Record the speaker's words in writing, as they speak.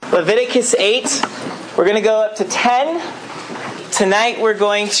Leviticus 8. We're going to go up to 10. Tonight we're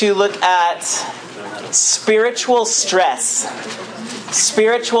going to look at spiritual stress.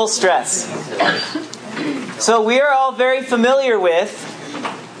 Spiritual stress. So we are all very familiar with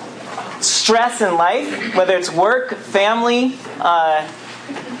stress in life, whether it's work, family,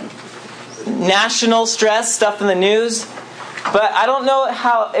 national stress, stuff in the news. But I don't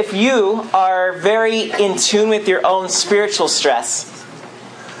know if you are very in tune with your own spiritual stress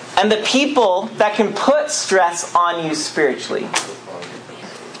and the people that can put stress on you spiritually.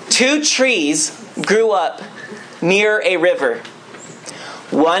 2 trees grew up near a river.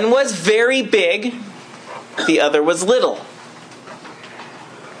 One was very big, the other was little.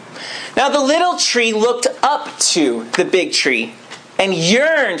 Now the little tree looked up to the big tree and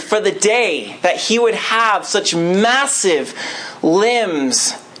yearned for the day that he would have such massive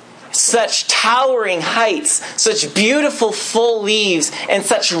limbs, such towering heights, such beautiful full leaves, and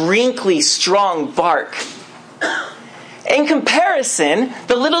such wrinkly, strong bark. In comparison,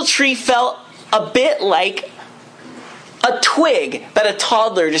 the little tree felt a bit like a twig that a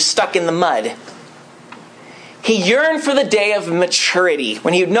toddler just stuck in the mud. He yearned for the day of maturity,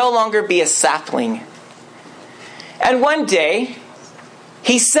 when he would no longer be a sapling. And one day,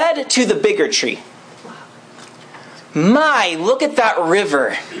 he said to the bigger tree, "My, look at that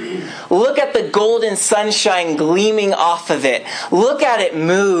river. Look at the golden sunshine gleaming off of it. Look at it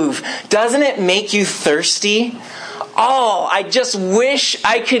move. Doesn't it make you thirsty? Oh, I just wish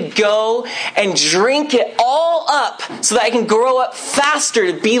I could go and drink it all up so that I can grow up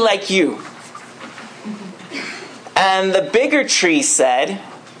faster to be like you." And the bigger tree said,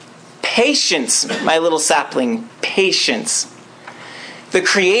 "Patience, my little sapling, patience. The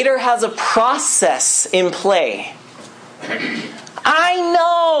Creator has a process in play." "I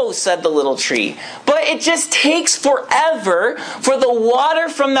know," said the little tree, "but it just takes forever for the water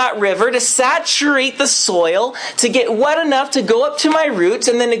from that river to saturate the soil, to get wet enough to go up to my roots,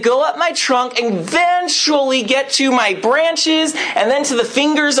 and then to go up my trunk, and eventually get to my branches, and then to the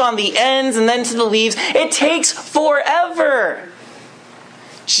fingers on the ends, and then to the leaves. It takes forever.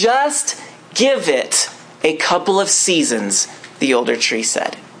 Just give it a couple of seasons," the older tree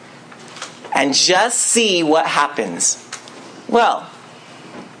said, "and just see what happens." Well,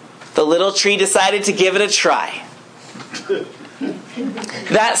 the little tree decided to give it a try.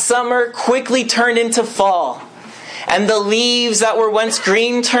 That summer quickly turned into fall, and the leaves that were once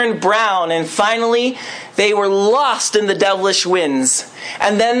green turned brown, and finally they were lost in the devilish winds.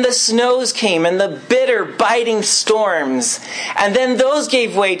 And then the snows came, and the bitter, biting storms. And then those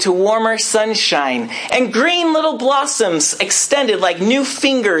gave way to warmer sunshine, and green little blossoms extended like new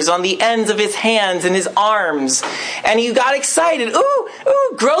fingers on the ends of his hands and his arms. And he got excited. Ooh,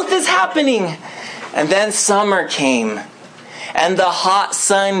 growth is happening. And then summer came, and the hot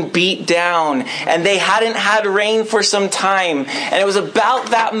sun beat down, and they hadn't had rain for some time. And it was about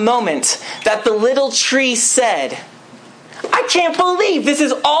that moment that the little tree said, "I can't believe this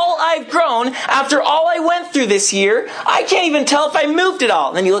is all I've grown after all I went through this year. I can't even tell if I moved at all."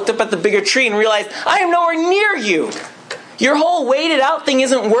 And then he looked up at the bigger tree and realized, "I am nowhere near you. Your whole weighted out thing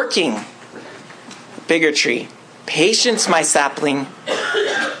isn't working." Bigger tree, "Patience, my sapling."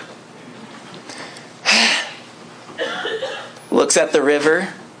 Looks at the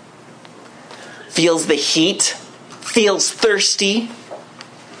river, feels the heat, feels thirsty.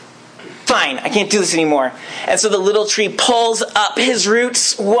 "Fine, I can't do this anymore." And so the little tree pulls up his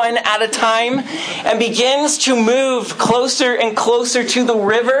roots one at a time and begins to move closer and closer to the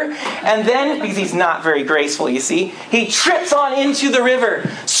river. And then, because he's not very graceful, you see, he trips on into the river.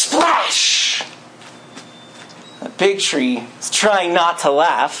 Splash! The big tree is trying not to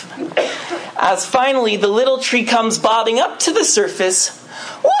laugh, as finally the little tree comes bobbing up to the surface.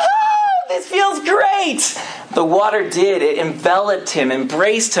 "Woohoo! This feels great!" The water did. It enveloped him,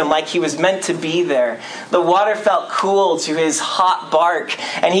 embraced him like he was meant to be there. The water felt cool to his hot bark,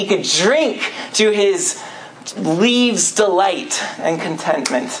 and he could drink to his leaves' delight and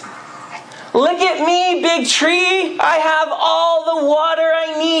contentment. "Look at me, big tree! I have all the water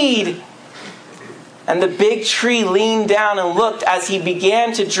I need." And the big tree leaned down and looked as he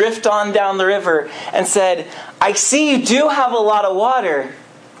began to drift on down the river and said, "I see you do have a lot of water,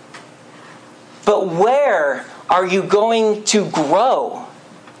 but where are you going to grow?"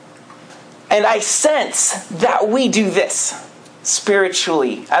 And I sense that we do this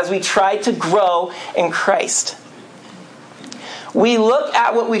spiritually as we try to grow in Christ. We look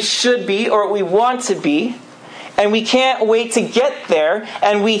at what we should be or what we want to be, And we can't wait to get there.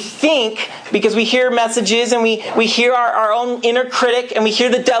 And we think, because we hear messages and we hear our own inner critic and we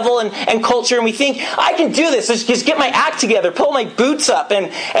hear the devil and culture, and we think, I can do this. Just get my act together, pull my boots up,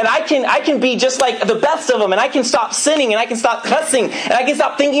 and I can be just like the best of them, and I can stop sinning, and I can stop cussing, and I can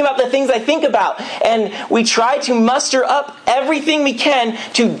stop thinking about the things I think about. And we try to muster up everything we can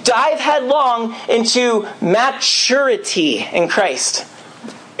to dive headlong into maturity in Christ.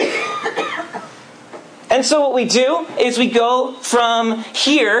 And so what we do is we go from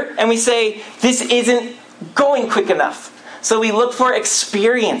here and we say, this isn't going quick enough. So we look for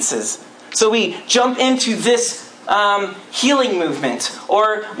experiences. So we jump into this healing movement,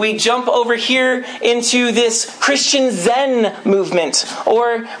 or we jump over here into this Christian Zen movement,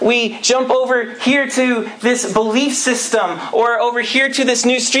 or we jump over here to this belief system, or over here to this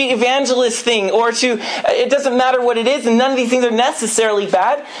new street evangelist thing, or to, it doesn't matter what it is, and none of these things are necessarily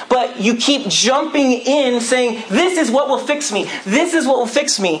bad, but you keep jumping in saying, this is what will fix me, this is what will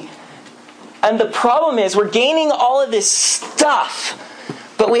fix me. And the problem is, we're gaining all of this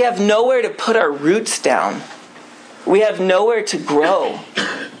stuff, but we have nowhere to put our roots down. We have nowhere to grow.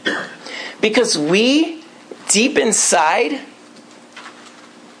 Because we, deep inside,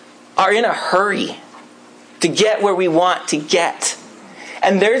 are in a hurry to get where we want to get.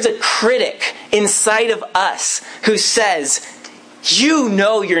 And there's a critic inside of us who says, you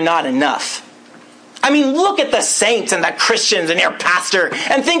know you're not enough. I mean, look at the saints and the Christians and your pastor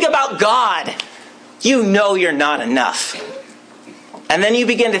and think about God. You know you're not enough. And then you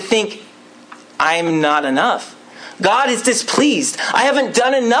begin to think, I'm not enough. God is displeased. I haven't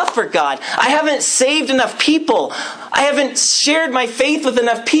done enough for God. I haven't saved enough people. I haven't shared my faith with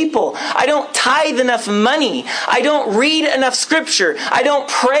enough people. I don't tithe enough money. I don't read enough scripture. I don't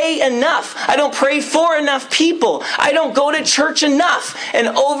pray enough. I don't pray for enough people. I don't go to church enough. And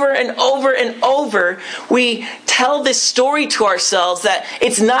over and over and over, we tell this story to ourselves that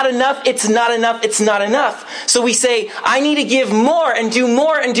it's not enough, it's not enough, it's not enough. So we say, I need to give more and do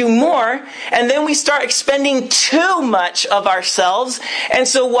more and do more. And then we start expending too much of ourselves. And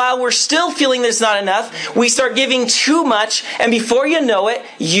so while we're still feeling there's not enough, we start giving too much, and before you know it,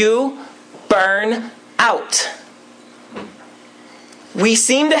 you burn out. We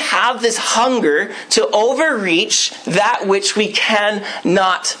seem to have this hunger to overreach that which we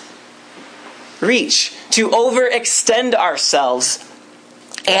cannot reach, to overextend ourselves,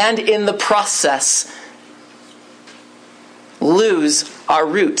 and in the process, lose our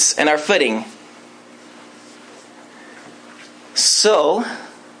roots and our footing. So,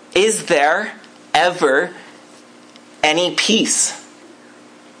 is there ever any peace?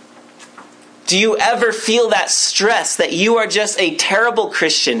 Do you ever feel that stress that you are just a terrible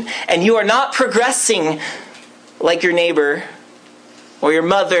Christian and you are not progressing like your neighbor or your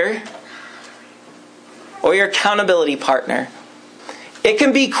mother or your accountability partner? It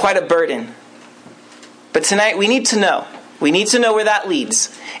can be quite a burden. But tonight we need to know. We need to know where that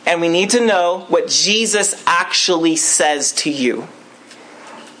leads. And we need to know what Jesus actually says to you.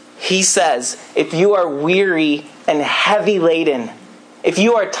 He says, if you are weary and heavy laden, if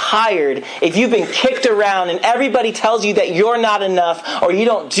you are tired, if you've been kicked around and everybody tells you that you're not enough, or you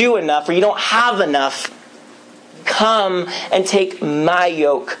don't do enough, or you don't have enough, come and take my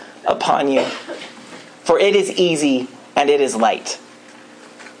yoke upon you. For it is easy and it is light.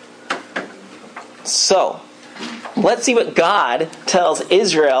 So, let's see what God tells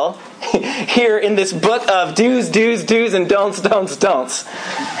Israel here in this book of do's, and don'ts.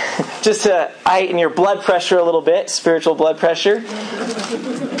 Just to heighten your blood pressure a little bit, spiritual blood pressure.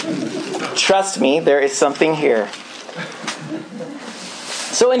 Trust me, there is something here.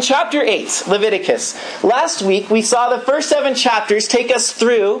 So in chapter 8, Leviticus, last week we saw the first 7 chapters take us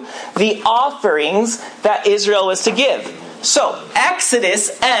through the offerings that Israel was to give. So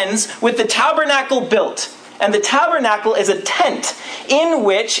Exodus ends with the tabernacle built. And the tabernacle is a tent in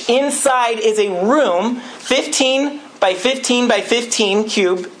which inside is a room 15 by 15 by 15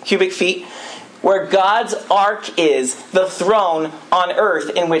 cubic feet, where God's ark is, the throne on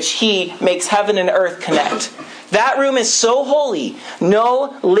earth in which he makes heaven and earth connect. That room is so holy,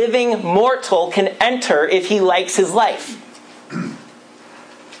 no living mortal can enter if he likes his life.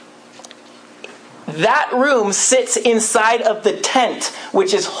 That room sits inside of the tent,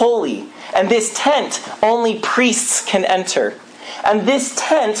 which is holy. And this tent, only priests can enter. And this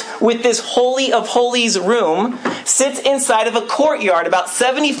tent, with this Holy of Holies room, sits inside of a courtyard about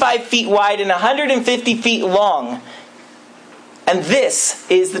 75 feet wide and 150 feet long. And this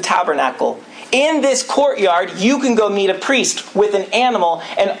is the tabernacle. In this courtyard, you can go meet a priest with an animal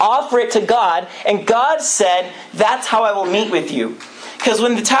and offer it to God. And God said, that's how I will meet with you. Because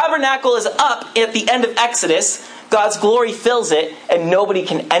when the tabernacle is up at the end of Exodus, God's glory fills it, and nobody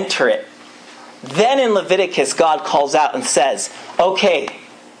can enter it. Then in Leviticus, God calls out and says, okay,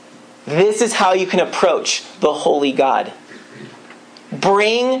 this is how you can approach the holy God.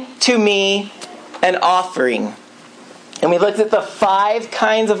 Bring to me an offering. And we looked at the 5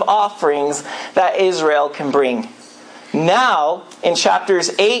 kinds of offerings that Israel can bring. Now, in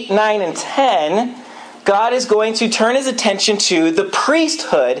chapters 8, 9, and 10, God is going to turn his attention to the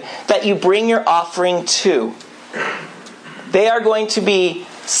priesthood that you bring your offering to. They are going to be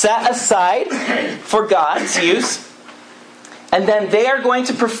set aside for God's use. And then they are going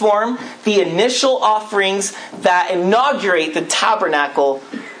to perform the initial offerings that inaugurate the tabernacle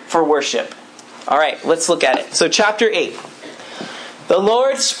for worship. All right, let's look at it. So chapter 8. The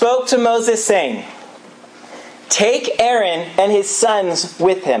Lord spoke to Moses saying, take Aaron and his sons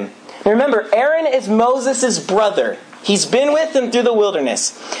with him. Now remember, Aaron is Moses' brother. He's been with him through the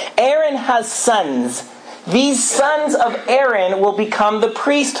wilderness. Aaron has sons. These sons of Aaron will become the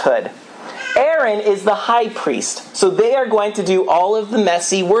priesthood. Aaron is the high priest. So they are going to do all of the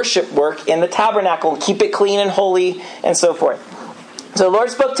messy worship work in the tabernacle and keep it clean and holy and so forth. So the Lord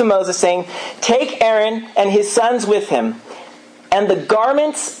spoke to Moses saying, take Aaron and his sons with him, and the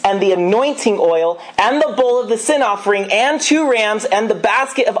garments and the anointing oil and the bowl of the sin offering and 2 rams and the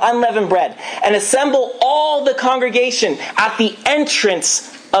basket of unleavened bread, and assemble all the congregation at the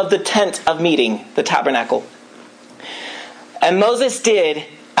entrance of the tent of meeting, the tabernacle. And Moses did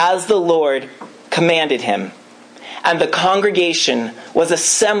as the Lord commanded him, and the congregation was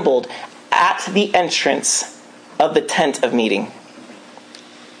assembled at the entrance of the tent of meeting.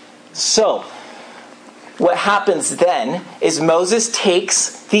 So, what happens then is Moses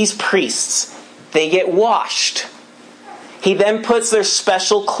takes these priests. They get washed. He then puts their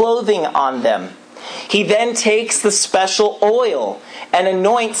special clothing on them. He then takes the special oil and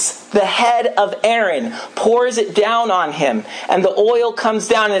anoints the head of Aaron, pours it down on him, and the oil comes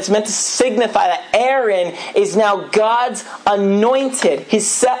down, and it's meant to signify that Aaron is now God's anointed, his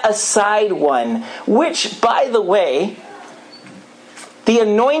set aside one, which, by the way, the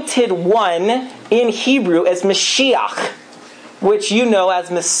anointed one in Hebrew is Mashiach, which you know as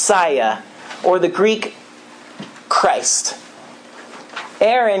Messiah, or the Greek Christ.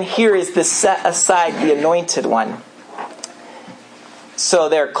 Aaron here is the set aside, the anointed one. So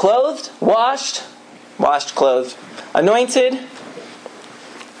they're clothed, washed, clothed, anointed.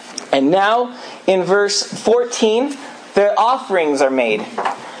 And now in verse 14, their offerings are made.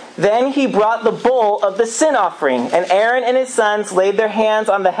 Then he brought the bowl of the sin offering, and Aaron and his sons laid their hands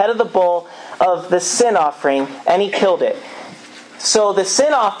on the head of the bowl of the sin offering, and he killed it. So the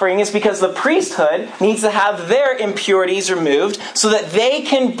sin offering is because the priesthood needs to have their impurities removed so that they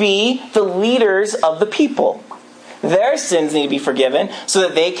can be the leaders of the people. Their sins need to be forgiven so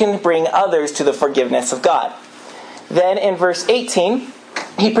that they can bring others to the forgiveness of God. Then in verse 18,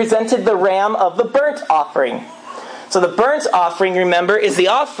 he presented the ram of the burnt offering. So the burnt offering, remember, is the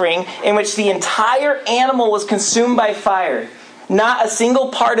offering in which the entire animal was consumed by fire. Not a single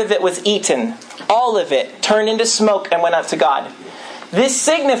part of it was eaten. All of it turned into smoke and went up to God. This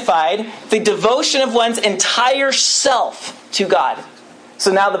signified the devotion of one's entire self to God.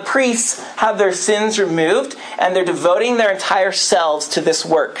 So now the priests have their sins removed, and they're devoting their entire selves to this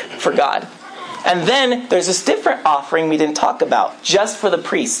work for God. And then there's this different offering we didn't talk about, just for the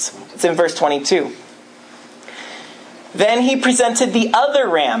priests. It's in verse 22. Then he presented the other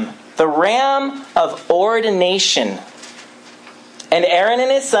ram, the ram of ordination. And Aaron and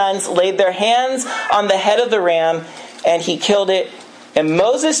his sons laid their hands on the head of the ram, and he killed it. And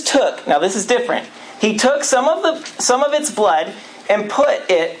Moses took, now this is different, he took some of its blood and put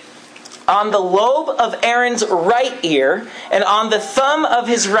it on the lobe of Aaron's right ear, and on the thumb of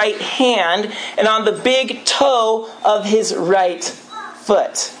his right hand, and on the big toe of his right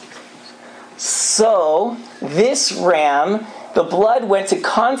foot. So, this ram, the blood went to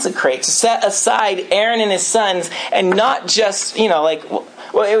consecrate, to set aside Aaron and his sons, and not just, it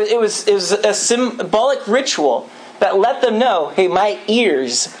was a symbolic ritual that let them know, hey, my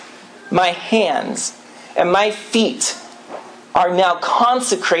ears, my hands, and my feet are now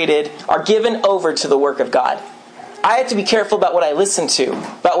consecrated, are given over to the work of God. I have to be careful about what I listen to,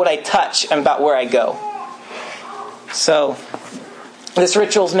 about what I touch, and about where I go. So, this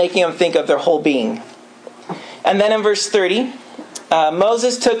ritual is making them think of their whole being. And then in verse 30,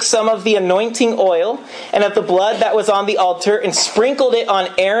 Moses took some of the anointing oil and of the blood that was on the altar and sprinkled it on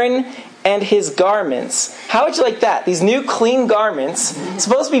Aaron and his garments. How would you like that? These new clean garments,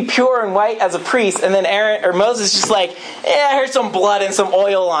 supposed to be pure and white as a priest, and then Aaron or Moses just like, here's some blood and some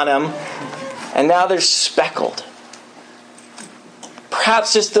oil on them, and now they're speckled.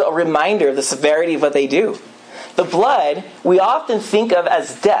 Perhaps just a reminder of the severity of what they do. the blood we often think of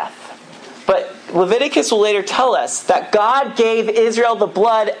as death. But Leviticus will later tell us that God gave Israel the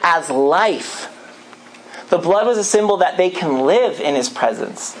blood as life. The blood was a symbol that they can live in his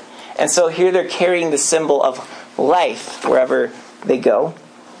presence. And so here they're carrying the symbol of life wherever they go.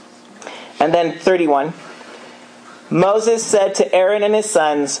 And then 31. Moses said to Aaron and his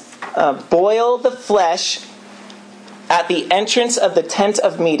sons, boil the flesh at the entrance of the tent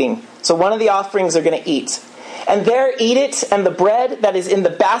of meeting. So one of the offerings they're going to eat. And there eat it, and the bread that is in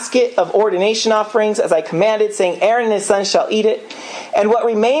the basket of ordination offerings, as I commanded, saying, Aaron and his sons shall eat it. And what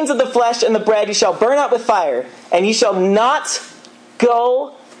remains of the flesh and the bread you shall burn up with fire, and you shall not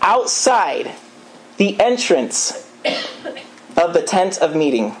go outside the entrance of the tent of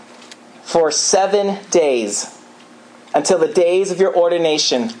meeting for 7 days, until the days of your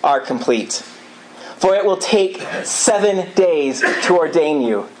ordination are complete. For it will take 7 days to ordain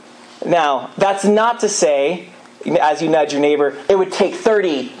you. Now, that's not to say, as you nudge your neighbor, it would take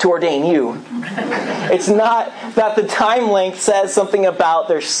 30 to ordain you. It's not that the time length says something about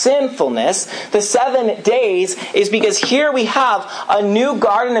their sinfulness. The 7 days is because here we have a new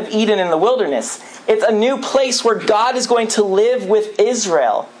Garden of Eden in the wilderness. It's a new place where God is going to live with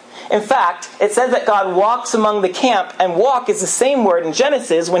Israel. In fact, it says that God walks among the camp, and walk is the same word in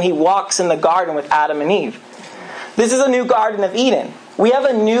Genesis when he walks in the garden with Adam and Eve. This is a new Garden of Eden. We have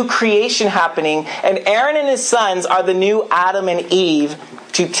a new creation happening, and Aaron and his sons are the new Adam and Eve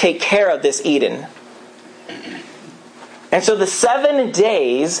to take care of this Eden. And so the 7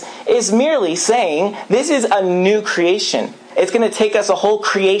 days is merely saying this is a new creation. It's going to take us a whole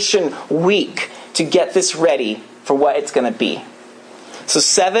creation week to get this ready for what it's going to be. So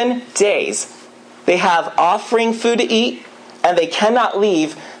 7 days, they have offering food to eat, and they cannot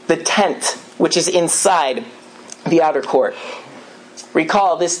leave the tent, which is inside the outer court.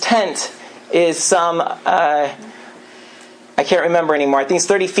 Recall, this tent is some, I can't remember anymore. I think it's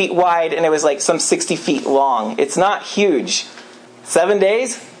 30 feet wide, and it was like some 60 feet long. It's not huge. 7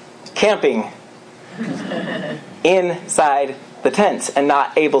 days, camping inside the tent and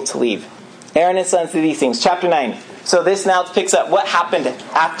not able to leave. Aaron and his sons did these things. Chapter 9. So this now picks up what happened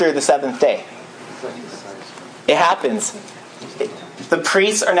after the 7th day. It happens. The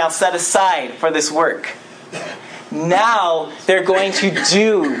priests are now set aside for this work. Now they're going to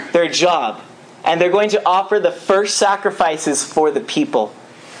do their job. And they're going to offer the first sacrifices for the people.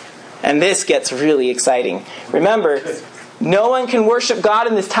 And this gets really exciting. Remember, no one can worship God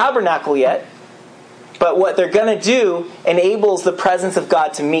in this tabernacle yet. But what they're going to do enables the presence of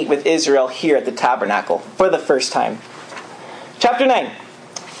God to meet with Israel here at the tabernacle for the first time. Chapter 9.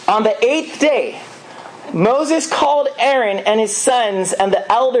 On the 8th day, Moses called Aaron and his sons and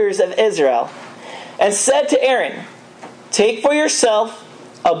the elders of Israel and said to Aaron, take for yourself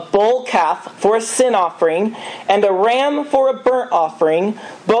a bull calf for a sin offering and a ram for a burnt offering,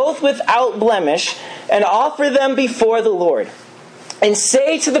 both without blemish, and offer them before the Lord. And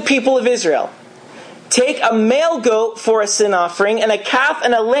say to the people of Israel, take a male goat for a sin offering, and a calf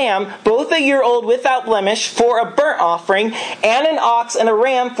and a lamb, both a year old without blemish, for a burnt offering, and an ox and a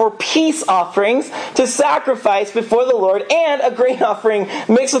ram for peace offerings to sacrifice before the Lord, and a grain offering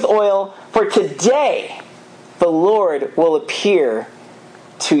mixed with oil, for today the Lord will appear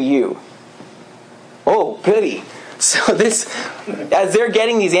to you. Oh, goody. So this, as they're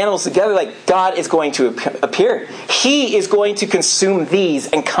getting these animals together, like God is going to appear. He is going to consume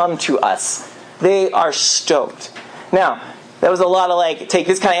these and come to us. They are stoked. Now, that was a lot of like, take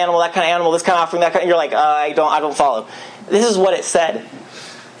this kind of animal, that kind of animal, this kind of offering, that kind of, you're like, I don't follow. This is what it said.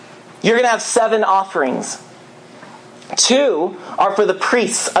 You're going to have 7 offerings. 2 are for the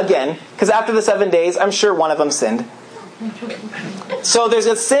priests, again, because after the 7 days, I'm sure one of them sinned. So there's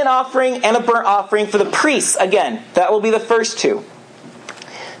a sin offering and a burnt offering for the priests, again. That will be the first 2.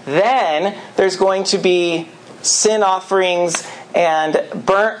 Then there's going to be sin offerings and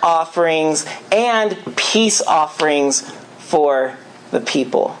burnt offerings and peace offerings for the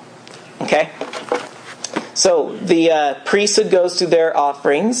people. Okay? So the priesthood goes through their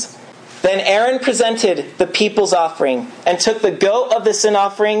offerings. Then Aaron presented the people's offering and took the goat of the sin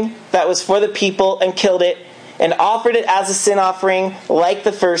offering that was for the people and killed it and offered it as a sin offering like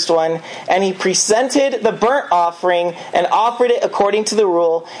the first one. And he presented the burnt offering and offered it according to the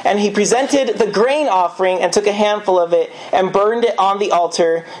rule. And he presented the grain offering and took a handful of it and burned it on the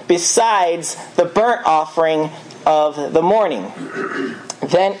altar besides the burnt offering of the morning.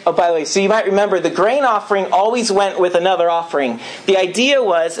 Then, oh, by the way, so you might remember the grain offering always went with another offering. The idea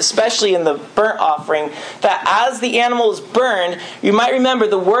was, especially in the burnt offering, that as the animal is burned, you might remember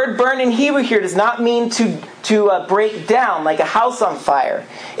the word burn in Hebrew here does not mean to break down like a house on fire.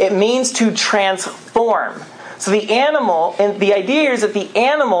 It means to transform. So the animal, and the idea is that the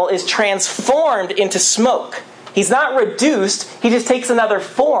animal is transformed into smoke. He's not reduced, he just takes another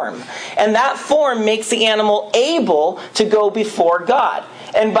form. And that form makes the animal able to go before God.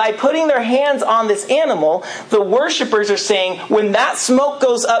 And by putting their hands on this animal, the worshipers are saying, when that smoke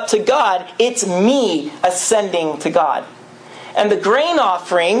goes up to God, it's me ascending to God. And the grain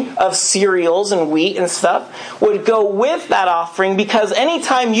offering of cereals and wheat and stuff would go with that offering, because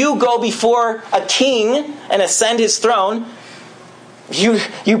anytime you go before a king and ascend his throne,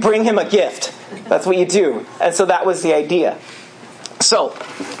 you bring him a gift. That's what you do. And so that was the idea. So,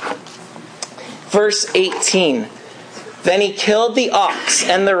 verse 18. Then he killed the ox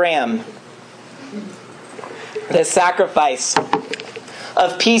and the ram, the sacrifice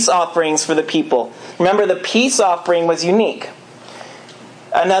of peace offerings for the people. Remember, the peace offering was unique.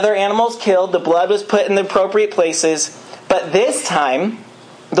 Another animal was killed, the blood was put in the appropriate places, but this time,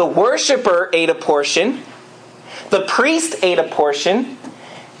 the worshiper ate a portion, the priest ate a portion,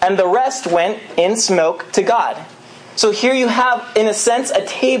 and the rest went in smoke to God. So here you have, in a sense, a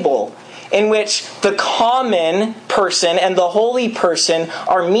table in which the common person and the holy person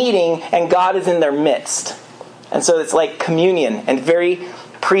are meeting, and God is in their midst. And so it's like communion, and very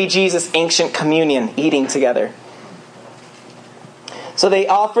pre-Jesus ancient communion, eating together. So they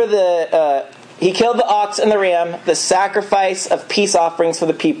offer he killed the ox and the ram, the sacrifice of peace offerings for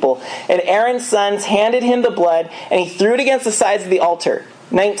the people. And Aaron's sons handed him the blood, and he threw it against the sides of the altar.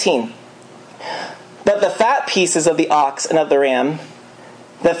 19. But the fat pieces of the ox and of the ram,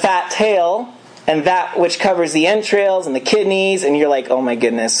 the fat tail, and that which covers the entrails and the kidneys, and you're like, oh my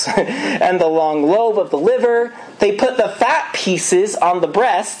goodness, and the long lobe of the liver, they put the fat pieces on the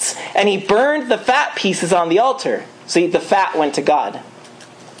breasts, and he burned the fat pieces on the altar. So the fat went to God.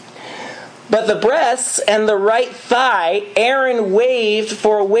 But the breasts and the right thigh, Aaron waved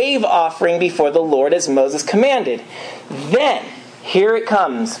for a wave offering before the Lord as Moses commanded. Then, here it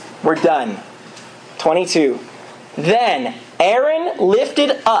comes. We're done. 22. Then Aaron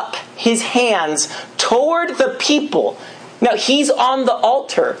lifted up his hands toward the people. Now, he's on the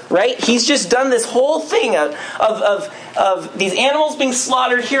altar, right? He's just done this whole thing of these animals being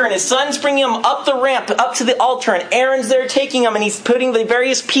slaughtered here, and his son's bringing them up the ramp, up to the altar, and Aaron's there taking them, and he's putting the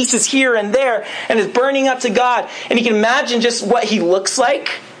various pieces here and there, and is burning up to God. And you can imagine just what he looks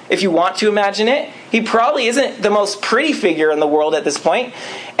like, if you want to imagine it. He probably isn't the most pretty figure in the world at this point.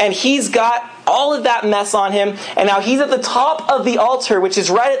 And he's got all of that mess on him. And now he's at the top of the altar, which is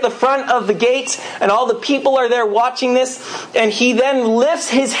right at the front of the gate. And all the people are there watching this. And he then lifts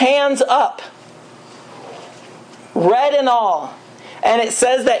his hands up, red and all. And it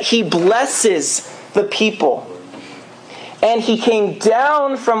says that he blesses the people. And he came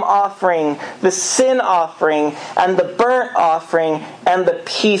down from offering the sin offering and the burnt offering and the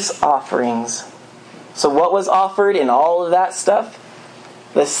peace offerings. So what was offered in all of that stuff?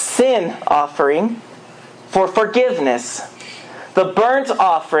 The sin offering for forgiveness. The burnt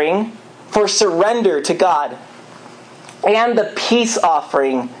offering for surrender to God. And the peace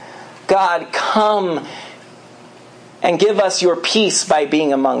offering. God, come and give us your peace by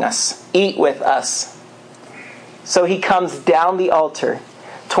being among us. Eat with us. So he comes down the altar.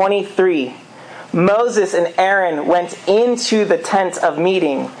 23. Moses and Aaron went into the tent of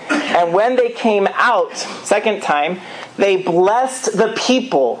meeting. And when they came out, second time, they blessed the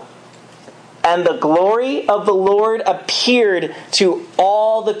people. And the glory of the Lord appeared to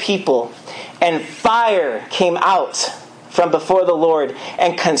all the people. And fire came out from before the Lord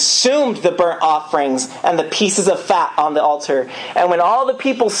and consumed the burnt offerings and the pieces of fat on the altar. And when all the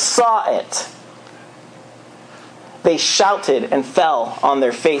people saw it, they shouted and fell on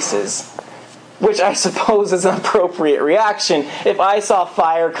their faces, which I suppose is an appropriate reaction. If I saw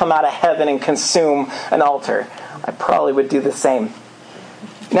fire come out of heaven and consume an altar, I probably would do the same.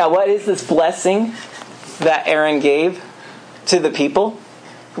 Now, what is this blessing that Aaron gave to the people?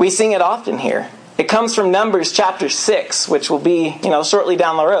 We sing it often here. It comes from Numbers chapter 6, which will be, shortly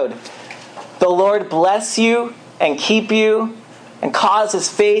down the road. The Lord bless you and keep you and cause his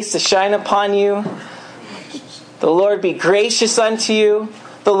face to shine upon you. The Lord be gracious unto you.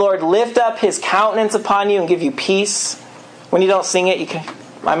 The Lord lift up his countenance upon you and give you peace. When you don't sing it,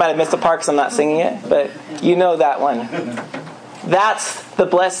 I might have missed the part because I'm not singing it, but you know that one. That's the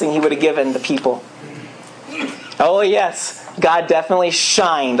blessing he would have given the people. Oh yes, God definitely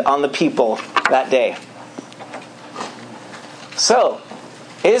shined on the people that day. So,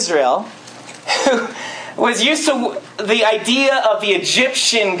 Israel, who was used to the idea of the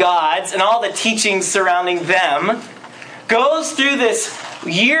Egyptian gods and all the teachings surrounding them, goes through this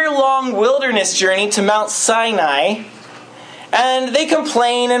year-long wilderness journey to Mount Sinai, And they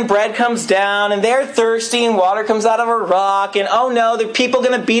complain, and bread comes down, and they're thirsty, and water comes out of a rock, and oh no, the people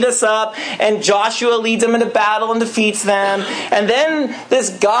going to beat us up, and Joshua leads them into battle and defeats them. And then this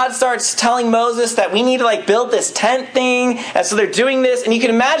God starts telling Moses that we need to build this tent thing, and so they're doing this, and you can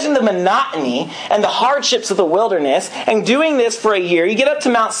imagine the monotony and the hardships of the wilderness, and doing this for a year. You get up to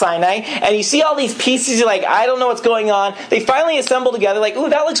Mount Sinai, and you see all these pieces, you're like, I don't know what's going on. They finally assemble together, ooh,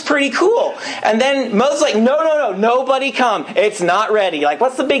 that looks pretty cool. And then Moses is like, no, nobody come. It's not ready.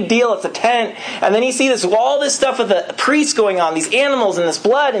 What's the big deal? It's a tent. And then you see all this stuff with the priests going on, these animals and this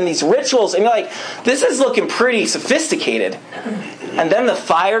blood and these rituals. And you're like, this is looking pretty sophisticated. And then the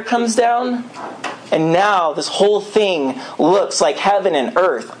fire comes down. And now this whole thing looks like heaven and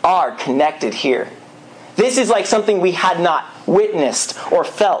earth are connected here. This is like something we had not witnessed or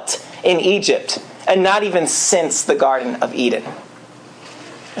felt in Egypt. And not even since the Garden of Eden.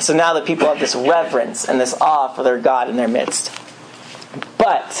 So now the people have this reverence and this awe for their God in their midst.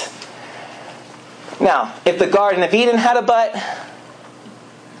 But, now, if the Garden of Eden had a but,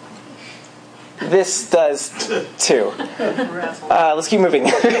 this does too. Let's keep moving.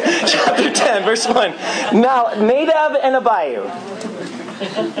 Chapter 10, verse 1. Now, Nadab and Abihu.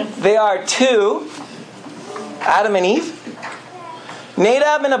 They are two, Adam and Eve.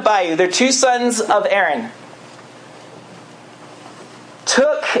 Nadab and Abihu, they're two sons of Aaron,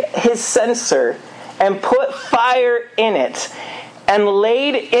 took his censer and put fire in it and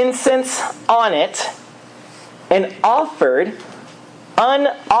laid incense on it and offered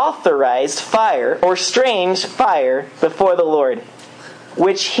unauthorized fire or strange fire before the Lord,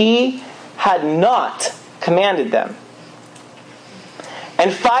 which he had not commanded them.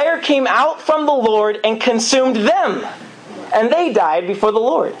 And fire came out from the Lord and consumed them, and they died before the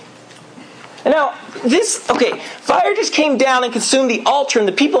Lord. And now, fire just came down and consumed the altar, and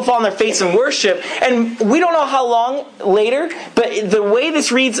the people fall on their face in worship. And we don't know how long later, but the way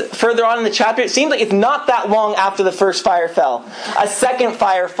this reads further on in the chapter, it seems like it's not that long after the first fire fell. A second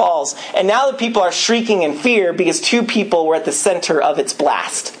fire falls, and now the people are shrieking in fear because two people were at the center of its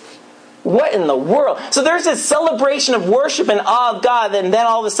blast. What in the world? So there's this celebration of worship and awe of God, and then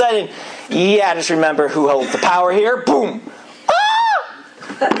all of a sudden, just remember who holds the power here. Boom!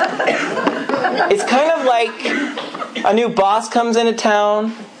 It's kind of like a new boss comes into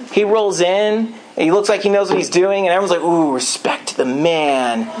town. He rolls in, and he looks like he knows what he's doing, and everyone's like, ooh, respect the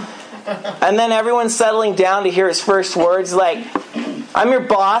man. And then everyone's settling down to hear his first words, like, I'm your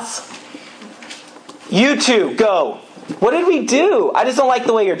boss. You two, go. What did we do? I just don't like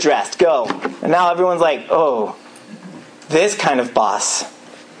the way you're dressed. Go. And now everyone's like, oh, this kind of boss.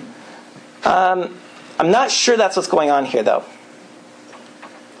 I'm not sure that's what's going on here, though.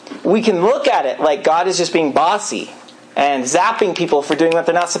 We can look at it like God is just being bossy and zapping people for doing what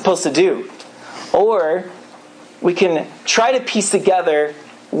they're not supposed to do. Or we can try to piece together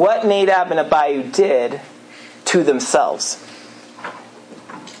what Nadab and Abihu did to themselves.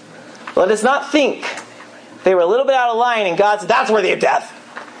 Let us not think they were a little bit out of line and God said, that's worthy of death.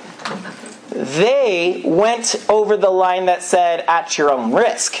 They went over the line that said, at your own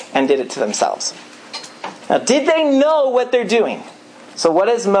risk, and did it to themselves. Now, did they know what they're doing? So what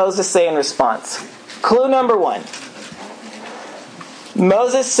does Moses say in response? Clue number 1.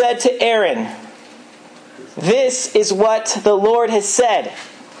 Moses said to Aaron, this is what the Lord has said.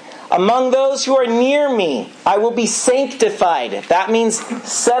 Among those who are near me, I will be sanctified. That means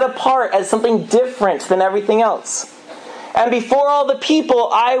set apart as something different than everything else. And before all the people,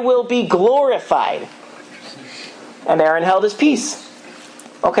 I will be glorified. And Aaron held his peace.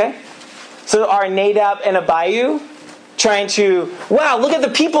 Okay? So are Nadab and Abihu trying to, wow, look at the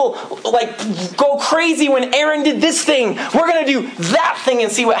people go crazy when Aaron did this thing. We're going to do that thing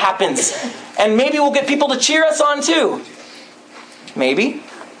and see what happens. And maybe we'll get people to cheer us on too. Maybe.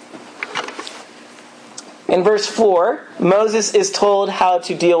 In verse 4, Moses is told how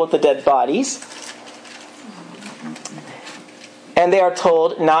to deal with the dead bodies. And they are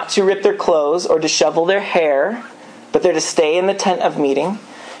told not to rip their clothes or to shovel their hair, but they're to stay in the tent of meeting.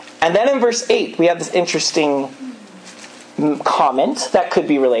 And then in verse 8, we have this interesting comment that could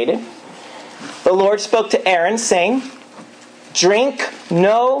be related. The Lord spoke to Aaron, saying, drink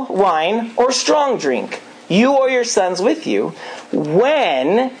no wine or strong drink, you or your sons with you,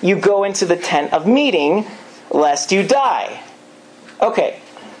 when you go into the tent of meeting, lest you die. Okay,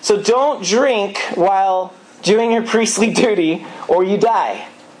 so don't drink while doing your priestly duty, or you die.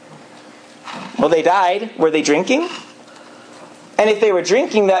 Well, they died. Were they drinking? And if they were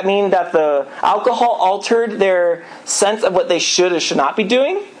drinking, that means that the alcohol altered their sense of what they should or should not be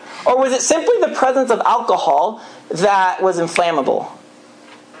doing? Or was it simply the presence of alcohol that was inflammable?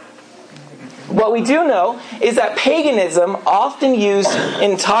 What we do know is that paganism often used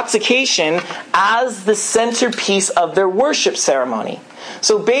intoxication as the centerpiece of their worship ceremony.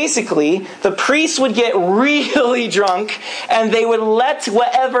 So basically, the priests would get really drunk, and they would let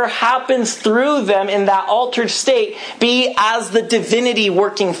whatever happens through them in that altered state be as the divinity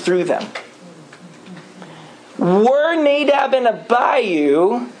working through them. Were Nadab and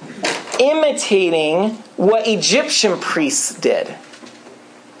Abihu imitating what Egyptian priests did?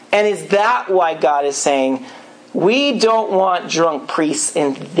 And is that why God is saying, we don't want drunk priests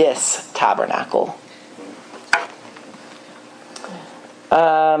in this tabernacle?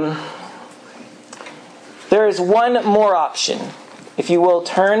 There is one more option. If you will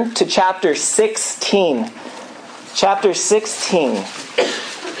turn to chapter 16. Chapter 16.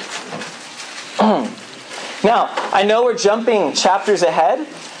 Now, I know we're jumping chapters ahead,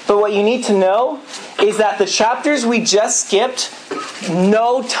 but what you need to know is that the chapters we just skipped,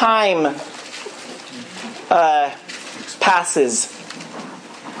 no time passes.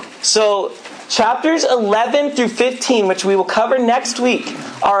 So, chapters 11 through 15, which we will cover next week,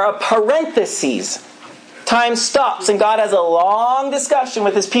 are a parenthesis. Time stops and God has a long discussion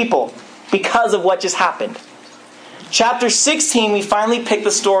with his people because of what just happened. Chapter 16, we finally pick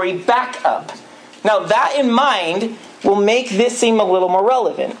the story back up. Now, that in mind will make this seem a little more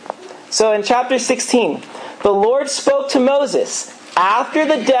relevant. So in chapter 16, the Lord spoke to Moses after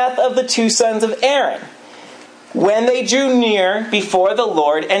the death of the two sons of Aaron, when they drew near before the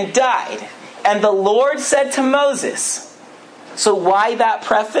Lord and died. And the Lord said to Moses, so why that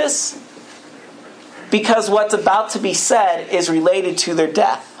preface? Because what's about to be said is related to their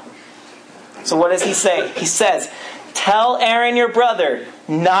death. So what does he say? He says, tell Aaron your brother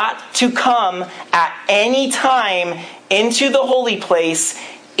not to come at any time into the holy place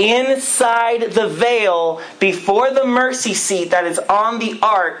inside the veil before the mercy seat that is on the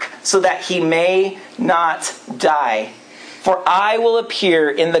ark, so that he may not die. For I will appear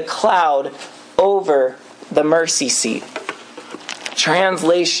in the cloud over the mercy seat.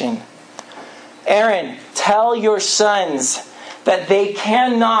 Translation. Aaron, tell your sons that they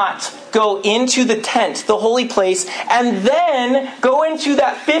cannot go into the tent, the holy place, and then go into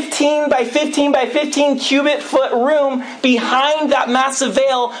that 15 by 15 by 15 cubit foot room behind that massive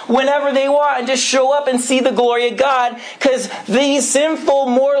veil whenever they want and just show up and see the glory of God, because these sinful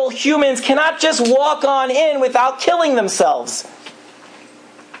mortal humans cannot just walk on in without killing themselves.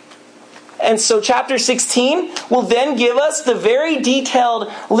 And so chapter 16 will then give us the very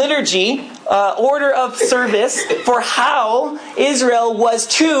detailed liturgy, order of service for how Israel was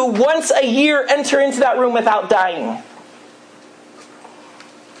to, once a year, enter into that room without dying.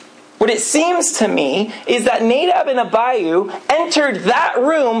 What it seems to me is that Nadab and Abihu entered that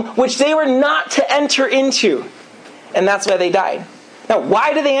room which they were not to enter into. And that's why they died. Now,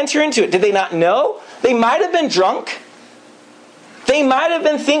 why did they enter into it? Did they not know? They might have been drunk. They might have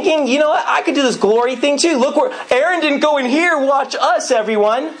been thinking, you know what, I could do this glory thing too. Look, where Aaron didn't go in here, watch us,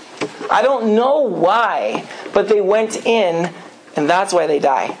 everyone. I don't know why, but they went in, and that's why they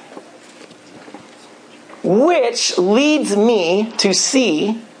die. Which leads me to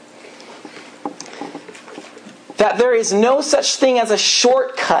see that there is no such thing as a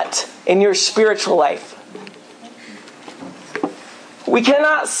shortcut in your spiritual life. We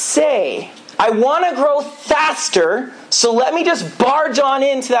cannot say, I want to grow faster, so let me just barge on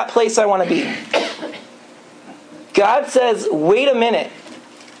into that place I want to be. God says, wait a minute.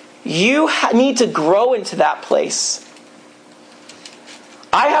 You need to grow into that place.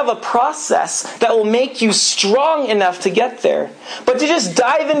 I have a process that will make you strong enough to get there. But to just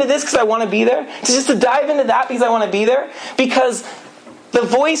dive into this because I want to be there, to dive into that because I want to be there, because the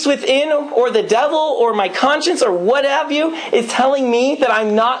voice within, or the devil, or my conscience, or what have you, is telling me that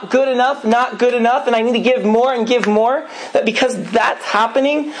I'm not good enough, and I need to give more and give more, that because that's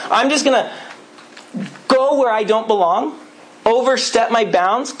happening, I'm just going to go where I don't belong, overstep my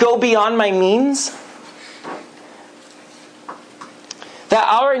bounds, go beyond my means. That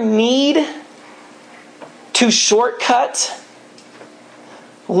our need to shortcut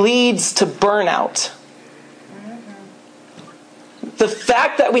leads to burnout. The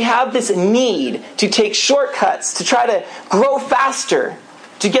fact that we have this need to take shortcuts, to try to grow faster,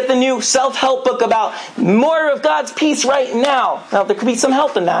 to get the new self-help book about more of God's peace right now. Now, there could be some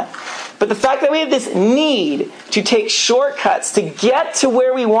help in that. But the fact that we have this need to take shortcuts to get to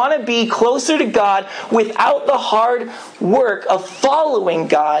where we want to be, closer to God, without the hard work of following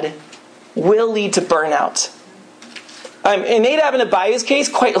God, will lead to burnout. In Nadab and Abihu's case,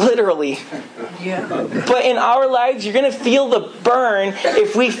 quite literally. Yeah. But in our lives, you're going to feel the burn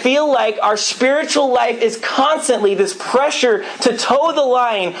if we feel like our spiritual life is constantly this pressure to toe the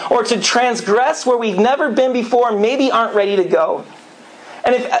line or to transgress where we've never been before and maybe aren't ready to go.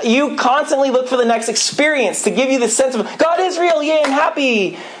 And if you constantly look for the next experience to give you the sense of, God is real, yay, I'm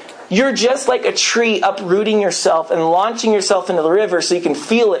happy, you're just like a tree uprooting yourself and launching yourself into the river so you can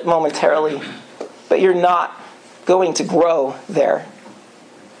feel it momentarily. But you're not going to grow there.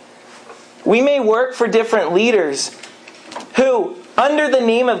 We may work for different leaders who, under the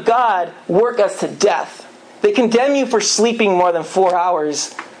name of God, work us to death. They condemn you for sleeping more than 4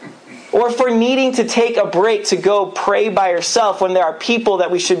 hours, or for needing to take a break to go pray by yourself when there are people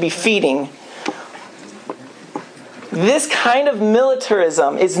that we should be feeding. This kind of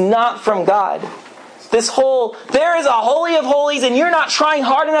militarism is not from God. This whole, there is a holy of holies and you're not trying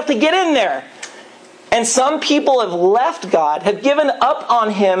hard enough to get in there. And some people have left God, have given up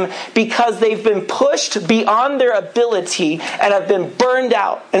on Him because they've been pushed beyond their ability and have been burned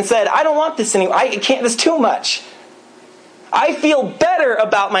out and said, I don't want this anymore. I can't, this is too much. I feel better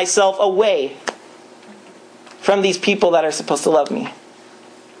about myself away from these people that are supposed to love me.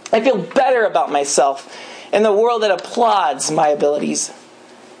 I feel better about myself in the world that applauds my abilities.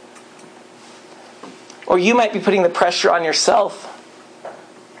 Or you might be putting the pressure on yourself.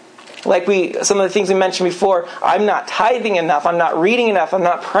 Like some of the things we mentioned before, I'm not tithing enough, I'm not reading enough, I'm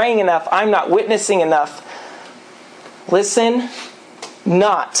not praying enough, I'm not witnessing enough. Listen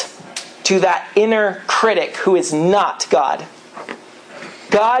not to that inner critic who is not God.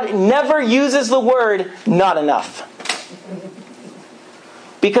 God never uses the word not enough.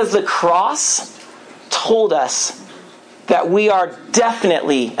 Because the cross told us that we are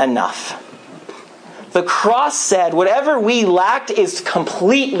definitely enough. The cross said, whatever we lacked is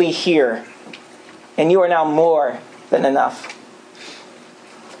completely here. And you are now more than enough.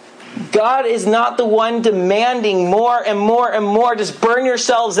 God is not the one demanding more and more and more. Just burn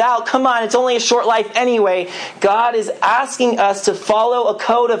yourselves out. Come on, it's only a short life anyway. God is asking us to follow a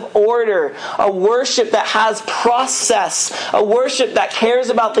code of order. A worship that has process. A worship that cares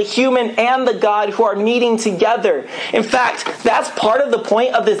about the human and the God who are meeting together. In fact, that's part of the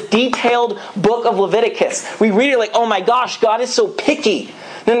point of this detailed book of Leviticus. We read it like, oh my gosh, God is so picky.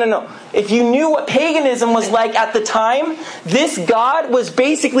 No. If you knew what paganism was like at the time, this God was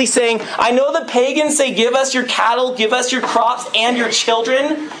basically saying, I know the pagans say, give us your cattle, give us your crops and your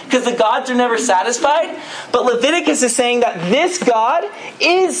children, because the gods are never satisfied. But Leviticus is saying that this God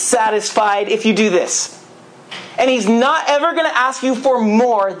is satisfied if you do this. And He's not ever going to ask you for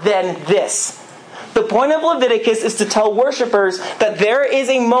more than this. The point of Leviticus is to tell worshipers that there is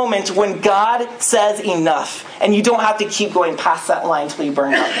a moment when God says enough. And you don't have to keep going past that line until you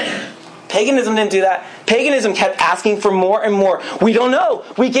burn out. Paganism didn't do that. Paganism kept asking for more and more. We don't know.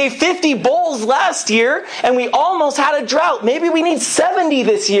 We gave 50 bulls last year and we almost had a drought. Maybe we need 70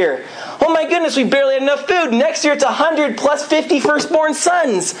 this year. Oh my goodness, we barely had enough food. Next year it's 100 plus 50 firstborn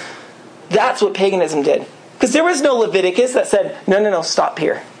sons. That's what paganism did. Because there was no Leviticus that said, no, stop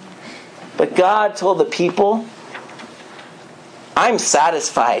here. But God told the people, I'm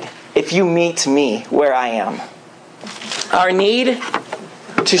satisfied if you meet me where I am. Our need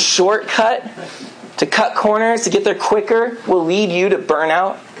to shortcut, to cut corners, to get there quicker will lead you to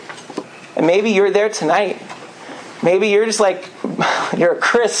burnout. And maybe you're there tonight. Maybe you're just like, you're a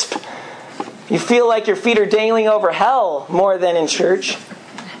crisp. You feel like your feet are dangling over hell more than in church.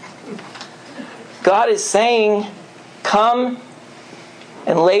 God is saying, come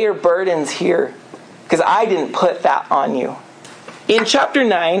and lay your burdens here, because I didn't put that on you. In chapter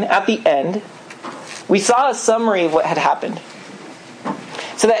 9, at the end, we saw a summary of what had happened.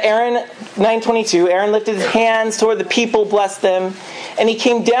 So that 9:22, Aaron lifted his hands toward the people, blessed them, and he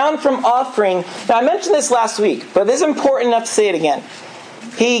came down from offering. Now I mentioned this last week, but this is important enough to say it again.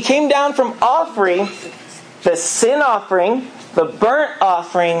 He came down from offering the sin offering, the burnt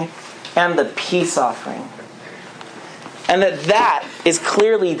offering, and the peace offering. And that is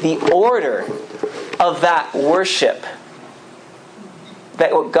clearly the order of that worship.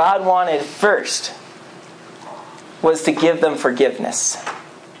 That what God wanted first was to give them forgiveness.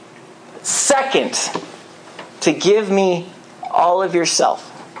 Second, to give me all of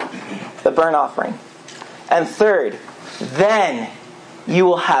yourself, the burnt offering. And third, then you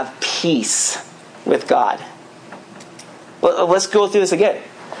will have peace with God. Well, let's go through this again.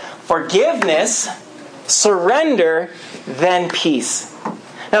 Forgiveness, surrender, then peace.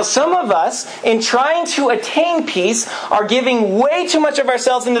 Now some of us, in trying to attain peace, are giving way too much of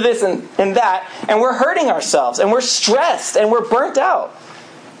ourselves into this and that, and we're hurting ourselves, and we're stressed, and we're burnt out.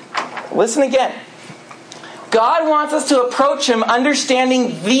 Listen again. God wants us to approach Him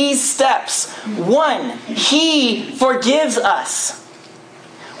understanding these steps. 1, He forgives us.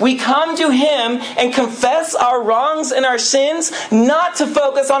 We come to Him and confess our wrongs and our sins, not to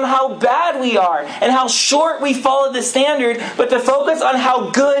focus on how bad we are and how short we fall of the standard, but to focus on how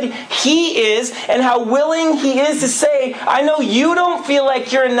good He is and how willing He is to say, I know you don't feel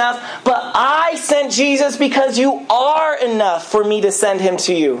like you're enough, but I sent Jesus because you are enough for me to send Him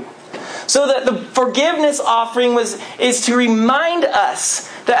to you. So that the forgiveness offering is to remind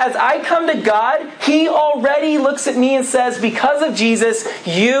us that as I come to God, He already looks at me and says, because of Jesus,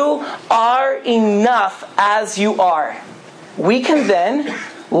 you are enough as you are. We can then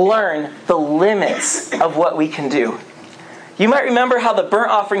learn the limits of what we can do. You might remember how the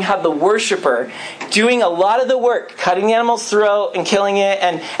burnt offering had the worshiper doing a lot of the work, cutting the animal's throat and killing it,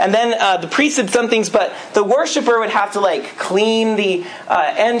 and then the priest did some things, but the worshiper would have to clean the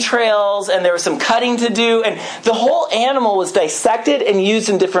entrails, and there was some cutting to do, and the whole animal was dissected and used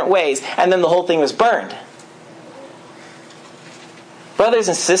in different ways, and then the whole thing was burned. Brothers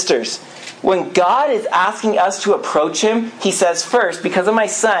and sisters, when God is asking us to approach Him, He says, first, because of my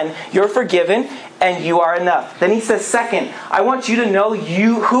Son, you're forgiven and you are enough. Then He says, second, I want you to know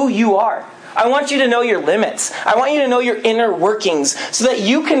who you are. I want you to know your limits. I want you to know your inner workings so that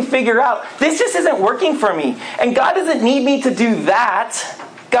you can figure out, this just isn't working for me. And God doesn't need me to do that.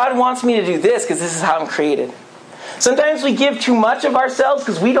 God wants me to do this because this is how I'm created. Sometimes we give too much of ourselves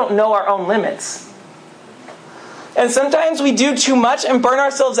because we don't know our own limits. And sometimes we do too much and burn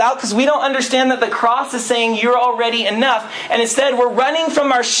ourselves out because we don't understand that the cross is saying you're already enough. And instead we're running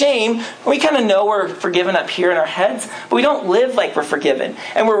from our shame. We kind of know we're forgiven up here in our heads, but we don't live like we're forgiven.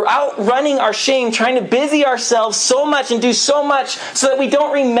 And we're out running our shame, trying to busy ourselves so much and do so much so that we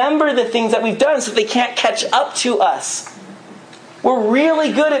don't remember the things that we've done so they can't catch up to us. We're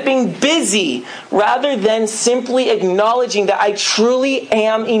really good at being busy rather than simply acknowledging that I truly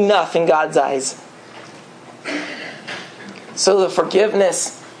am enough in God's eyes. So the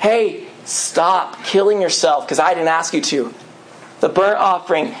forgiveness, hey, stop killing yourself because I didn't ask you to. The burnt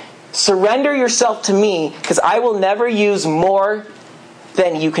offering, surrender yourself to me because I will never use more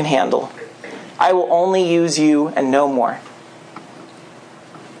than you can handle. I will only use you and no more.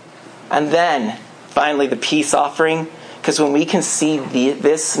 And then, finally, the peace offering, because when we can see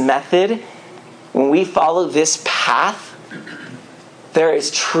this method, when we follow this path, there is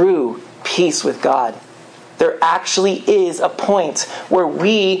true peace with God. There actually is a point where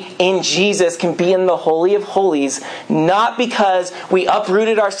we, in Jesus, can be in the Holy of Holies, not because we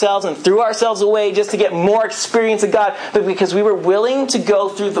uprooted ourselves and threw ourselves away just to get more experience of God, but because we were willing to go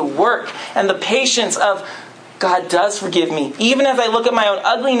through the work and the patience of, God does forgive me. Even as I look at my own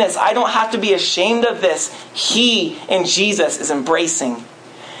ugliness, I don't have to be ashamed of this. He, in Jesus, is embracing.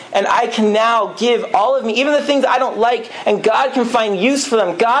 And I can now give all of me, even the things I don't like, and God can find use for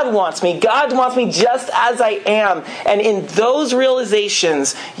them. God wants me. God wants me just as I am. And in those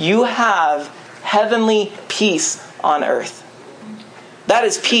realizations, you have heavenly peace on earth. That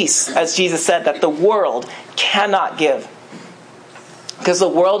is peace, as Jesus said, that the world cannot give. Because the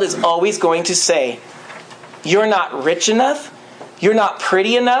world is always going to say, you're not rich enough, you're not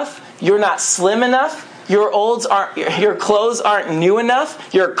pretty enough, you're not slim enough, your clothes aren't new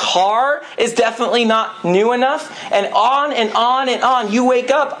enough. Your car is definitely not new enough. And on and on and on. You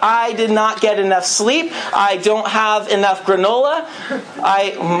wake up, I did not get enough sleep. I don't have enough granola.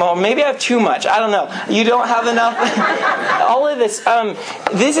 Maybe I have too much. I don't know. You don't have enough. All of this.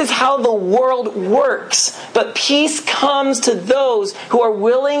 This is how the world works. But peace comes to those who are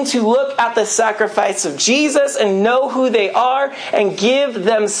willing to look at the sacrifice of Jesus and know who they are and give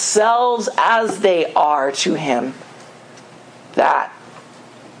themselves as they are to Him. That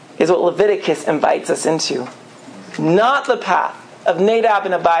is what Leviticus invites us into. Not the path of Nadab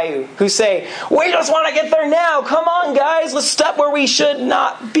and Abihu, who say, we just want to get there now. Come on, guys. Let's step where we should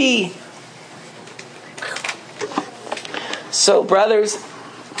not be. So, brothers,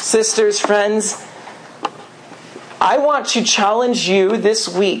 sisters, friends, I want to challenge you this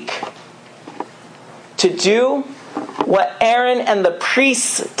week to do what Aaron and the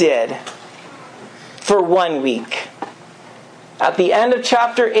priests did for 1 week. At the end of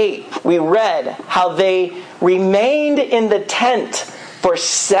chapter 8, we read how they remained in the tent for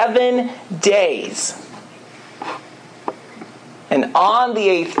 7 days. And on the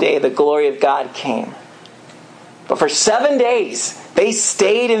 8th day, the glory of God came. But for 7 days, they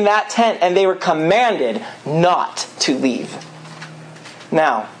stayed in that tent and they were commanded not to leave.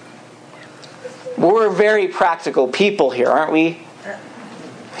 Now, we're very practical people here, aren't we?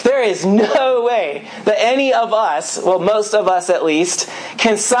 There is no way that any of us, well, most of us at least,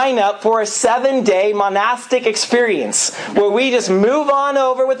 can sign up for a 7-day monastic experience where we just move on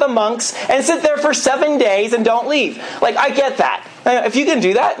over with the monks and sit there for 7 days and don't leave. Like, I get that. If you can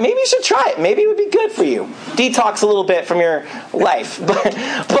do that, maybe you should try it. Maybe it would be good for you. Detox a little bit from your life. But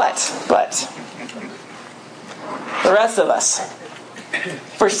the rest of us,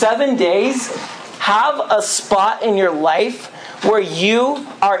 for 7 days, have a spot in your life where you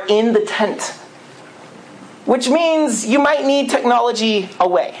are in the tent. Which means you might need technology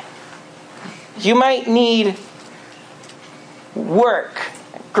away. You might need work,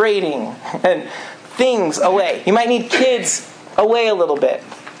 grading, and things away. You might need kids away a little bit.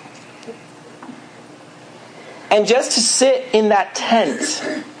 And just to sit in that tent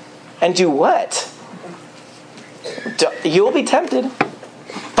and do what? You'll be tempted.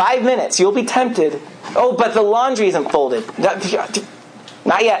 5 minutes, you'll be tempted. Oh, but the laundry isn't folded. Not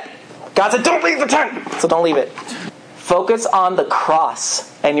yet. God said, don't leave the tent. So don't leave it. Focus on the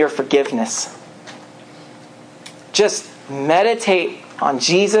cross and your forgiveness. Just meditate on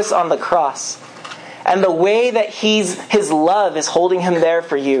Jesus on the cross and the way that his love is holding him there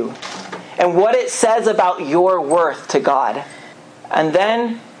for you and what it says about your worth to God. And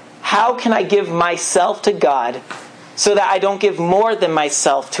then, how can I give myself to God so that I don't give more than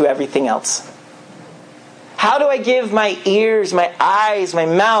myself to everything else? How do I give my ears, my eyes, my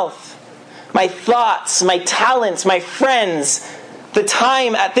mouth, my thoughts, my talents, my friends, the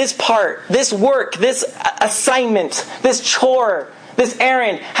time at this part, this work, this assignment, this chore, this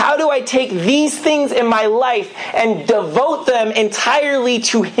errand? How do I take these things in my life and devote them entirely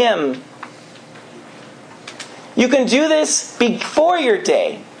to Him? You can do this before your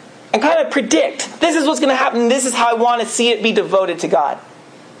day and kind of predict, this is what's going to happen, this is how I want to see it be devoted to God.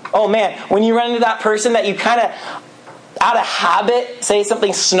 Oh man, when you run into that person that you kind of, out of habit, say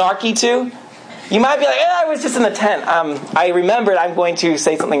something snarky to, you might be like, I was just in the tent. I remembered I'm going to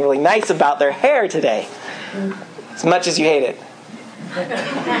say something really nice about their hair today. As much as you hate it.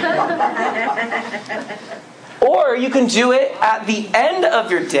 Or you can do it at the end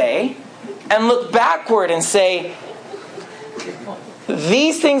of your day and look backward and say,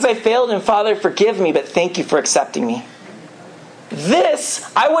 these things I failed in, Father, forgive me, but thank you for accepting me.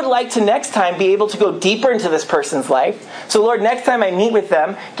 This, I would like to next time be able to go deeper into this person's life. So Lord, next time I meet with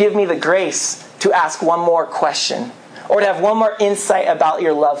them, give me the grace to ask one more question or to have one more insight about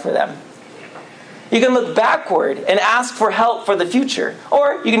your love for them. You can look backward and ask for help for the future.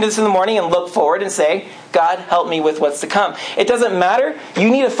 Or you can do this in the morning and look forward and say, God, help me with what's to come. It doesn't matter. You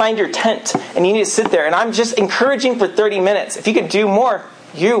need to find your tent and you need to sit there. And I'm just encouraging for 30 minutes. If you could do more,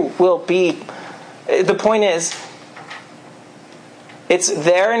 you will be. The point is, it's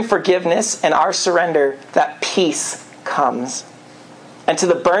there in forgiveness and our surrender that peace comes. And to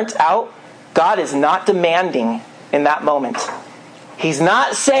the burnt out, God is not demanding in that moment. He's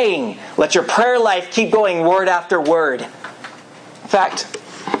not saying, let your prayer life keep going word after word. In fact,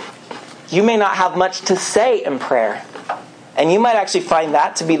 you may not have much to say in prayer. And you might actually find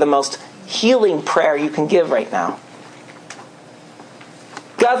that to be the most healing prayer you can give right now.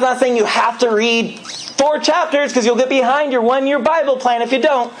 God's not saying you have to read 4 chapters because you'll get behind your 1-year Bible plan if you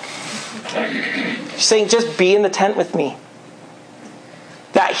don't. He's saying, just be in the tent with me.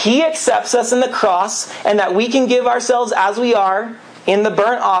 That He accepts us in the cross and that we can give ourselves as we are in the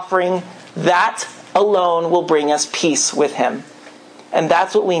burnt offering, that alone will bring us peace with Him. And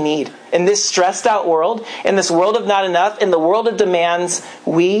that's what we need. In this stressed out world, in this world of not enough, in the world of demands,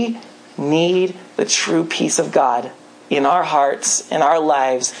 we need the true peace of God in our hearts, in our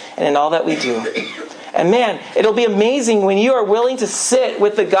lives, and in all that we do. And man, it'll be amazing when you are willing to sit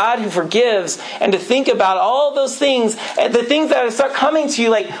with the God who forgives and to think about all those things, the things that start coming to you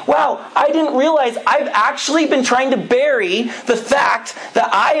like, wow, I didn't realize I've actually been trying to bury the fact that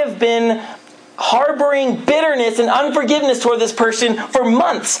I have been harboring bitterness and unforgiveness toward this person for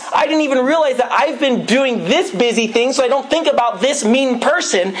months. I didn't even realize that I've been doing this busy thing so I don't think about this mean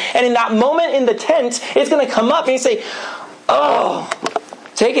person. And in that moment in the tent, it's going to come up and you say, oh,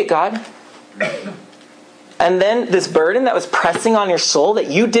 take it, God. And then this burden that was pressing on your soul that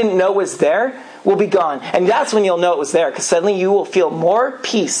you didn't know was there will be gone. And that's when you'll know it was there, because suddenly you will feel more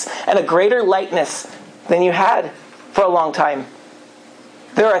peace and a greater lightness than you had for a long time.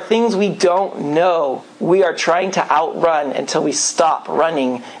 There are things we don't know we are trying to outrun until we stop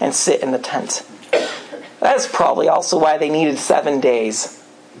running and sit in the tent. That's probably also why they needed 7 days.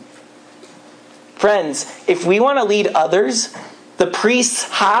 Friends, if we want to lead others, the priests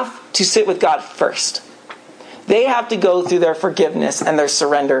have to sit with God first. They have to go through their forgiveness and their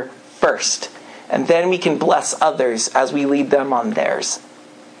surrender first. And then we can bless others as we lead them on theirs.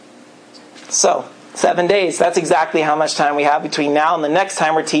 So, 7 days. That's exactly how much time we have between now and the next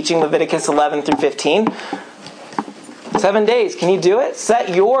time we're teaching Leviticus 11 through 15. 7 days. Can you do it?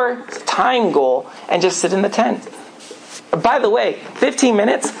 Set your time goal and just sit in the tent. By the way, 15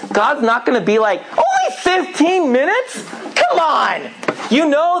 minutes, God's not going to be like, only 15 minutes? Come on! You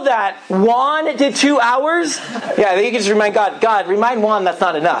know that Juan did 2 hours? Yeah, you can just remind God, remind Juan that's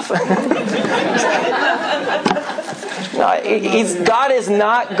not enough. No, God is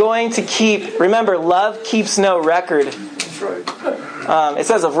not going to keep, remember, love keeps no record. That's right. It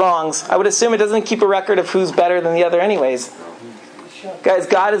says of wrongs. I would assume it doesn't keep a record of who's better than the other anyways. Guys,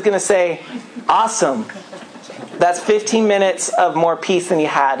 God is going to say, awesome. That's 15 minutes of more peace than you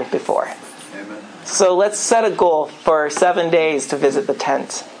had before. Amen. So let's set a goal for 7 days to visit the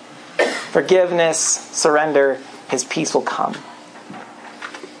tent. Forgiveness, surrender, His peace will come.